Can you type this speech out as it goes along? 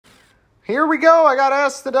Here we go. I got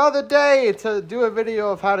asked the other day to do a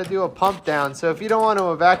video of how to do a pump down. So if you don't want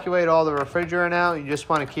to evacuate all the refrigerant out, you just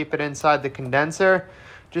want to keep it inside the condenser,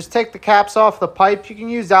 just take the caps off the pipe. You can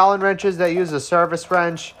use Allen wrenches that use a service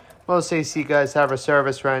wrench. Most AC guys have a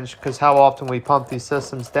service wrench because how often we pump these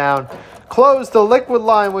systems down. Close the liquid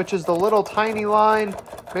line, which is the little tiny line.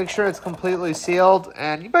 Make sure it's completely sealed.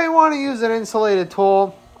 And you may want to use an insulated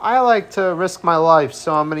tool. I like to risk my life,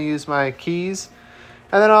 so I'm going to use my keys.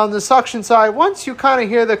 And then on the suction side, once you kind of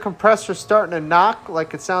hear the compressor starting to knock,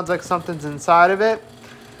 like it sounds like something's inside of it,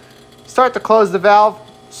 start to close the valve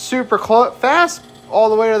super fast, all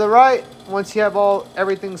the way to the right. Once you have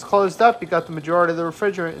everything's closed up, you got the majority of the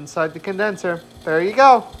refrigerant inside the condenser. There you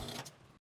go.